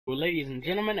Well, ladies and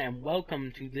gentlemen, and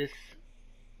welcome to this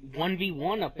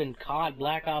 1v1 up in COD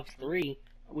Black Ops 3.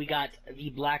 We got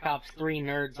the Black Ops 3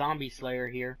 Nerd Zombie Slayer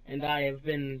here, and I have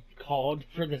been called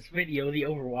for this video the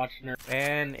Overwatch Nerd.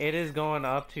 And it is going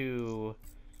up to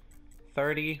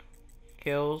 30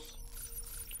 kills.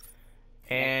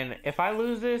 And if I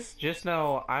lose this, just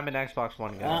know I'm an Xbox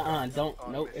One guy.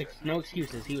 No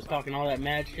excuses. He was talking all that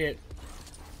mad shit.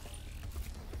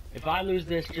 If I lose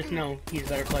this, just know he's a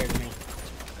better player than me.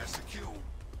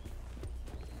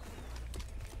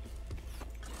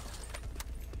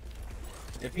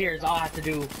 It appears I'll have to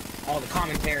do all the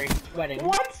commentary, sweating.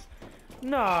 What?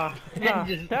 Nah,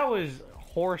 that was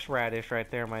horseradish right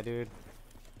there, my dude.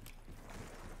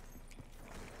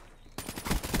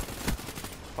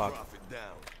 Fuck.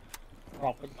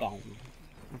 Profit down.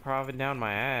 I'm profit down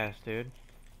my ass, dude.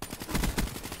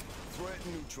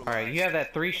 Alright, you have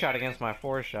that 3-shot against my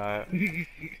 4-shot.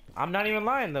 I'm not even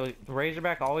lying though.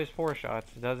 Razorback always 4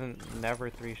 shots. It doesn't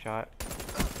never 3-shot.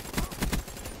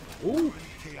 Ooh.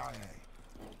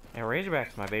 Yeah,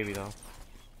 Razorback's my baby though.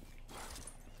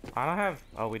 I don't have.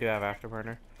 Oh, we do have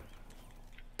Afterburner.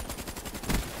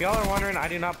 If y'all are wondering, I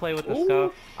do not play with the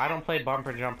stuff. I don't play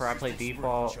bumper jumper. I play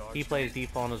default. He plays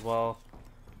default as well.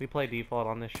 We play default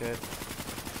on this shit.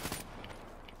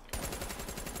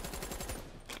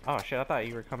 Oh shit! I thought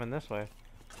you were coming this way.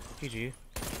 GG.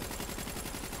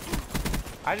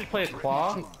 I just play a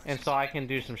claw, and so I can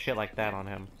do some shit like that on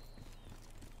him.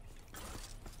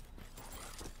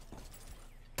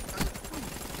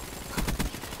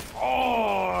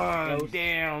 Oh,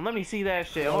 damn. Let me see that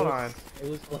shit. Hold on. It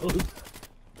was close.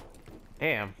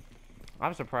 Damn.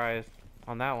 I'm surprised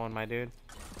on that one, my dude.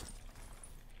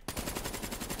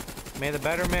 May the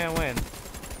better man win.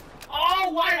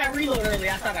 Oh, why did I reload early?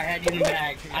 I thought I had you in the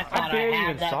bag. I thought I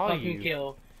had that fucking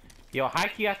kill. Yo,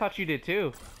 high-key, I thought you did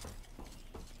too.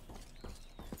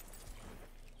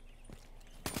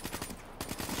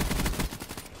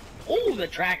 Oh, the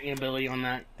tracking ability on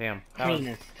that. Damn.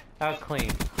 Cleanest. That was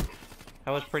clean.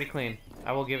 That was pretty clean.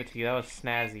 I will give it to you. That was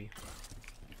snazzy.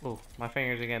 Ooh, my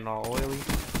fingers are getting all oily.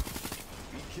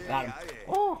 Got him.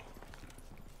 Oh!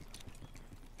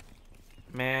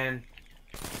 Man.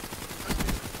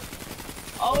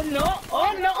 Oh no!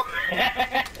 Oh no!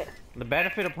 The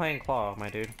benefit of playing claw,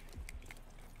 my dude.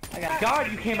 I got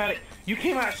God, you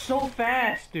came out so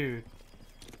fast, dude.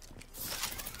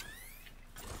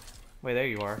 Wait, there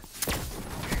you are.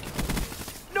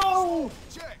 No!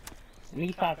 And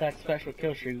he thought that special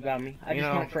kill streak got me. I just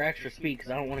went for extra speed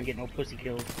because I don't want to get no pussy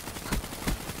kills.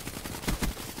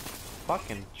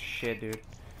 Fucking shit, dude.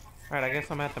 Alright, I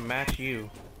guess I'm gonna have to match you.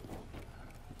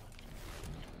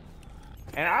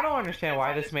 And I don't understand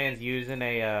why this man's using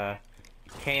a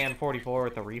KN-44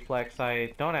 with a reflex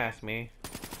sight. Don't ask me.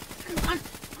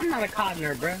 I'm not a COD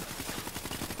nerd, bro.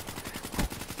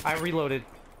 I reloaded.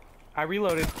 I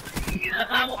reloaded.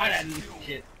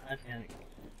 Shit. I panicked.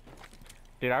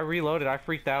 Dude, I reloaded. I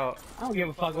freaked out. I don't give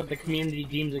a fuck what the community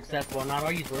deems acceptable or not.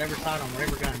 I'll use whatever side on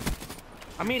whatever gun.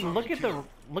 I mean, look at the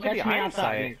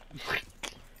eyesight.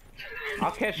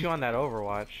 I'll catch you on that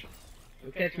Overwatch.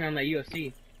 You'll catch me on that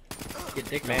UFC. Get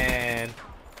dick man.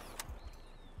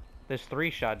 This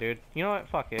 3-shot, dude. You know what?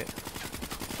 Fuck it.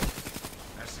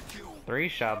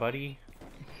 3-shot, buddy.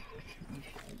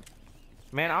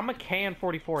 Man, I'm a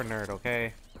KN-44 nerd,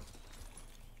 okay?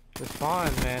 It's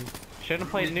fun, man. Shouldn't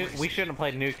have played we shouldn't have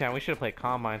played Nuketown. We should have played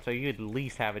Combine, so you at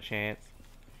least have a chance.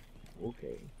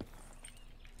 Okay.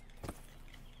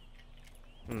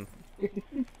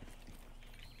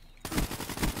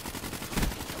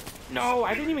 No,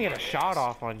 I didn't even get a shot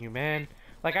off on you, man.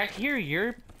 Like, I hear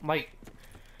your, like...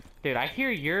 Dude, I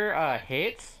hear your,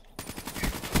 hits.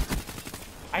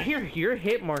 I hear your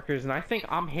hit markers, and I think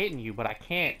I'm hitting you, but I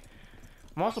can't.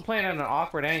 I'm also playing at an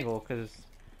awkward angle, because...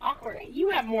 Awkward?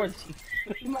 You have more than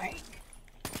you might.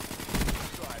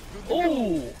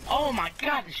 Ooh! Oh my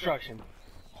god, destruction.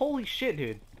 Holy shit,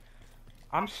 dude.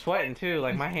 I'm sweating, too.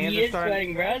 Like, my hands are starting...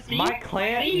 sweating, bro. See? My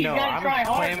clamp... See, no, I'm try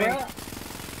clamming... hard,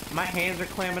 my hands are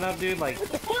clamming up, dude, like... What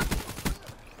the fuck?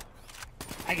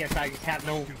 I guess I just have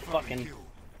no fucking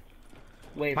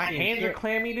way of my hands shit. are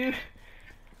clammy, dude.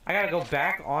 I gotta go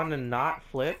back on the not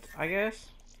flipped, I guess.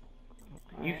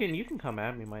 You can come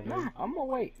at me, my dude. Nah, I'm gonna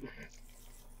wait.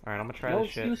 Alright, I'm gonna try no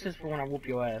this shit. No excuses for when I whoop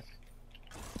your ass.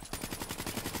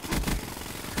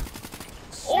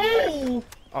 Oh!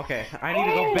 Okay, I need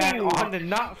to go back on the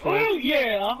not flip. Oh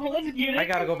yeah, let's get it. I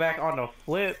gotta go back on the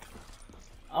flip.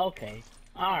 Okay,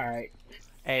 alright.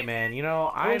 Hey man, you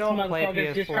know, I don't play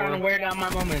PS4. Just trying to wear down my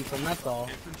momentum, that's all.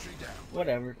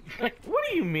 Whatever. What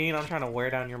do you mean I'm trying to wear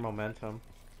down your momentum?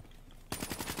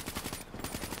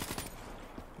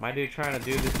 My dude trying to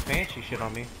do this fancy shit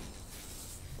on me.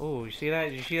 Oh, you see that?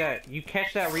 Did you see that? You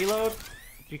catch that reload?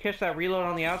 Did you catch that reload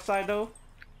on the outside though?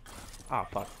 Oh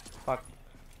fuck. Fuck.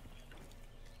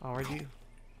 Oh, where'd you?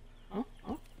 Huh?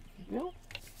 Huh? No.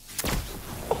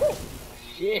 Oh,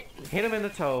 shit. Hit him in the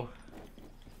toe.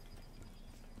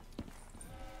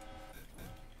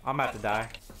 I'm about to die.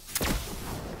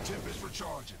 Tempest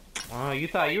recharging. Oh, you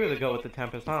thought you were the goat with the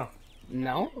Tempest, huh?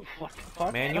 No. What the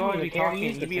fuck? Man, I you don't always even be care to talking.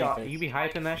 use You the be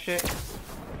Tempest. hyping that shit.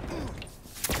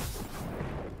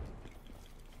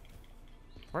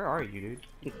 Where are you, dude?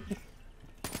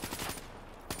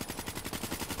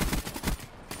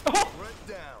 Threat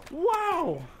down.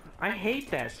 Wow! I hate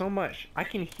that so much. I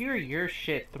can hear your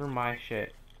shit through my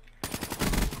shit.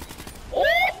 Oh!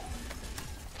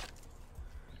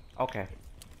 Okay.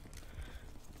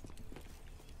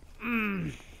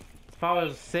 If I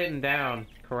was sitting down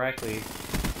correctly.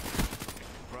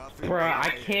 Profit. Bruh, I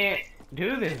can't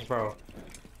do this, bro.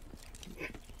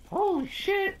 Holy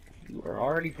shit. You were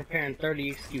already preparing 30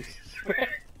 excuses.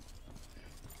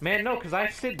 Man, no, because I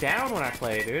sit down when I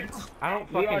play, dude. I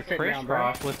don't We are fucking sitting down,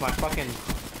 crisscross with my fucking...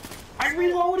 I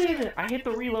reloaded! I hit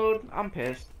the reload. I'm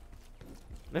pissed.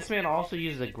 This man also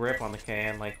uses a grip on the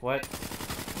can. Like, what?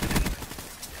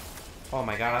 Oh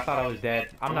my god, I thought I was dead.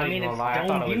 I'm not even gonna lie, I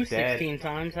thought I was dead. 16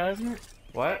 times, hasn't it?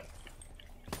 What?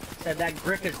 Said that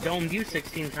grip has domed you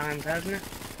 16 times, hasn't it?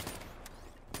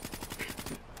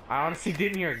 I honestly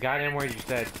didn't hear a goddamn word you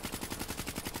said.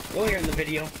 You'll hear in the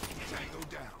video. Tango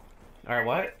down. Alright,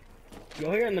 what?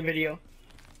 You'll hear in the video.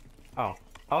 Oh.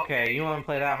 Okay, you wanna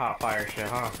play that hot fire shit,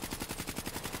 huh?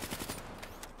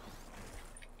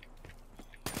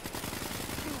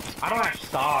 I don't have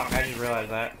stock, I just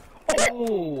realized that.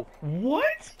 Oh!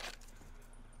 What?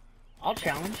 I'll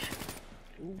challenge.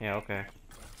 Yeah, okay.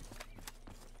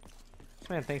 This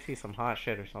man thinks he's some hot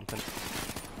shit or something.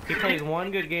 He plays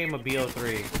one good game of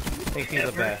BO3. Thinks he's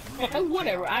the best.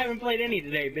 Whatever, I haven't played any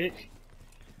today, bitch.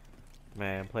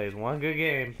 Man, plays one good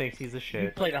game, thinks he's a You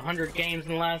shit. played 100 games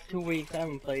in the last 2 weeks. I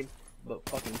haven't played but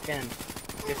fucking 10.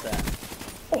 Get that.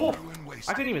 Oh! Ruin waste.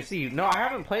 I couldn't even see you. No, I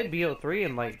haven't played BO3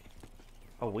 in like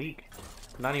a week.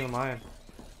 Not even lying.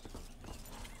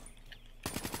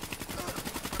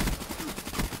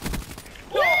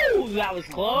 Woo! That was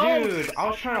close! Dude, I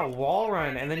was trying to wall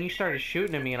run and then you started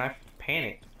shooting at me and I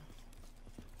panicked.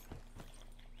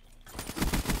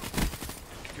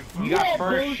 You got Yeah,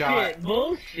 first bullshit, shot.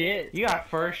 Bullshit. You got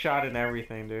first shot and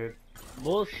everything, dude.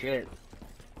 Bullshit.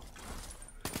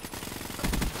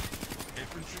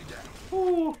 Infantry down.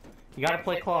 Ooh. You gotta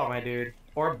play claw, my dude.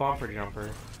 Or bumper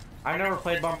jumper. I've never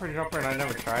played bumper jumper and I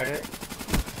never tried it.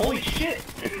 Holy shit!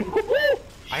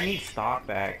 I need stock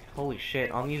back. Holy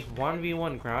shit. On these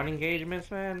 1v1 ground engagements,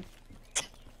 man.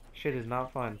 Shit is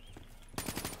not fun.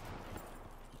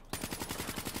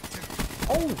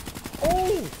 Oh!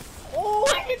 Oh! Oh,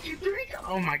 I hit you 3 times.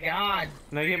 Oh my god.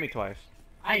 No, you hit me twice.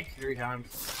 I hit you 3 times.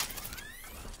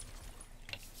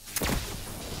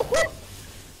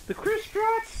 The Chris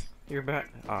Drots? You're back.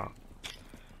 Oh.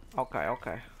 Okay,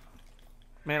 okay.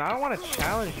 Man, I don't want to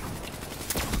challenge you.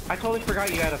 I totally forgot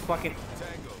you had a fucking...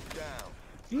 Tango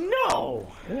down.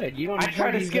 No! Good, you don't I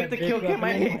tried to use skip that the kill bitch cam.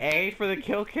 I weapon hit A for the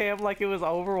kill cam like it was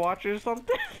Overwatch or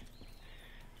something.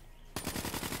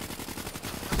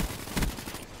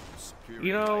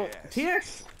 You know,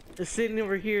 TX is sitting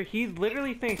over here. He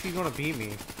literally thinks he's gonna beat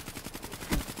me.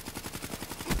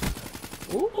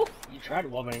 Ooh, you tried to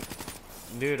wall me.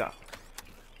 Dude,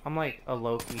 I'm like a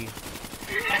Loki.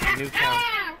 New count.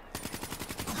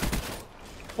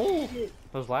 Oh,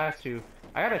 those last two.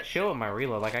 I gotta chill with my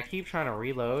reload. Like, I keep trying to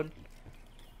reload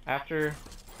after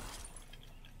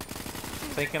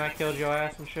thinking I killed your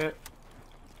ass and shit.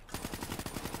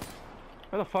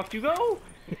 Where the fuck you go?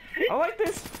 I like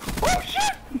this. Oh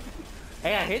shit!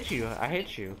 Hey, I hit you. I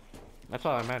hit you. That's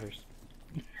all that matters.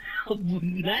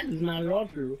 That is not at all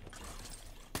true.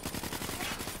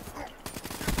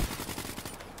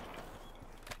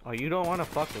 Oh, you don't want to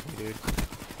fuck with me, dude.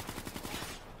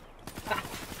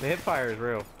 The hip fire is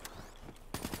real.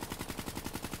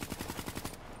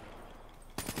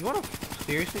 You want to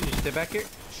seriously just sit back here?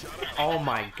 Oh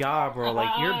my god, bro!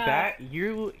 Like your back,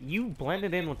 you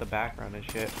blended in with the background and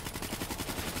shit.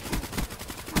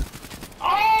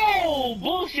 Oh,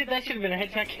 bullshit! That should have been a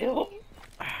headshot kill.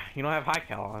 You don't have high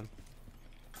cal on.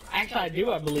 Actually, I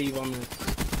do. I believe on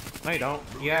this. No, you don't.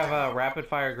 You have a rapid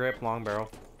fire grip, long barrel.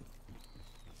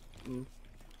 Mm.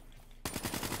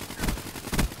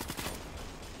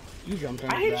 You jumped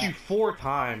I hit you 4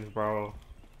 times, bro.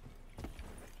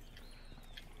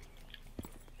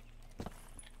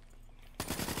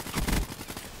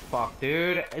 fuck,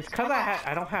 dude. It's cause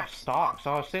I don't have stock,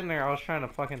 so I was sitting there, I was trying to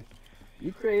fucking...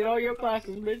 You create all your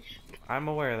classes, bitch. I'm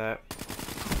aware of that.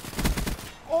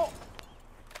 Oh!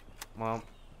 Well...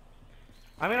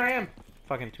 I mean, I am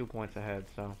fucking 2 points ahead,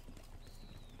 so...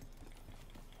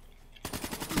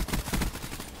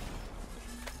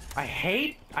 I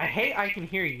hate I can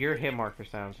hear your hit marker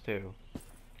sounds, too.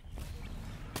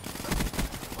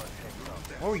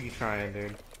 What were you trying,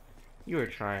 dude? You were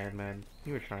trying, man.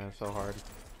 You were trying so hard.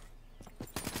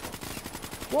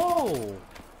 Whoa!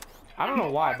 I don't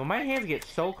know why, but my hands get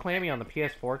so clammy on the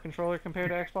PS4 controller compared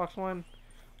to Xbox One.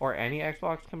 Or any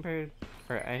Xbox compared...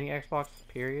 Or any Xbox,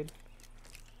 period.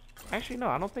 Actually, no,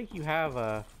 I don't think you have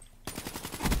a...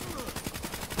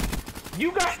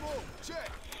 You got...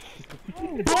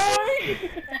 Boy!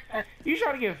 You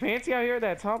trying to get fancy out here with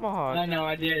that tomahawk. I know,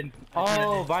 I did.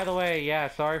 Oh, by the way, yeah,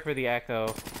 sorry for the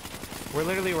echo. We're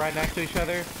literally right next to each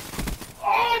other.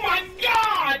 Oh my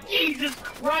god! Jesus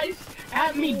Christ!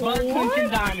 Have me butt punching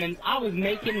diamonds. I was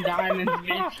making diamonds,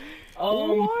 bitch.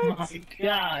 Oh What? my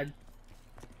god.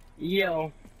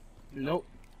 Yo. Nope.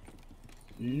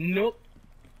 Nope.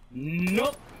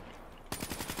 Nope.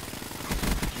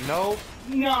 Nope.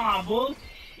 Nah, bullshit.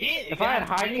 If I had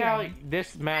high cal,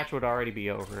 this match would already be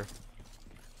over.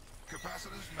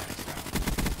 Capacitors maxed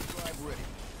out. Drive ready.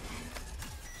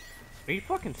 Are you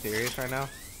fucking serious right now?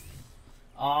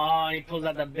 Oh, he pulls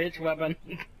out the bitch weapon.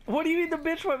 What do you mean the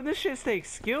bitch weapon? This shit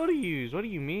takes skill to use. What do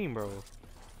you mean, bro?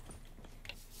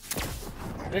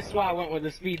 This is why I went with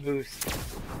the speed boost.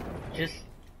 Just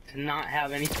to not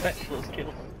have any special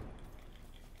skills.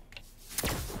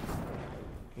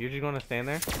 You're just gonna stand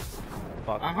there?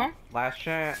 Fuck. Uh-huh. Last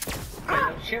chance.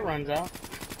 Ah! Shit runs out.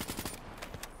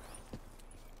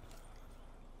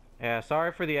 Yeah,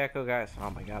 sorry for the echo, guys. Oh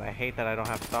my god, I hate that I don't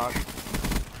have stock.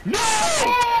 No!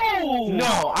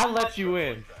 No, I let you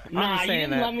in. Nah, I'm just you saying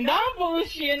didn't let me down,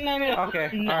 bullshit. No. Okay,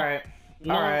 No. alright.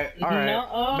 No. Alright,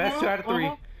 alright. Best two out of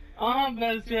three.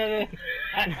 Best two out of three.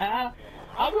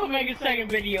 I'm gonna make a second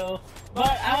video, but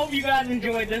I hope you guys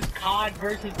enjoyed this COD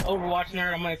versus Overwatch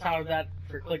Nerd. I'm gonna title that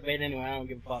for clickbait anyway, I don't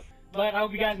give a fuck. But I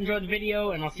hope you guys enjoyed the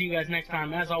video, and I'll see you guys next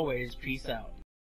time. As always, peace out.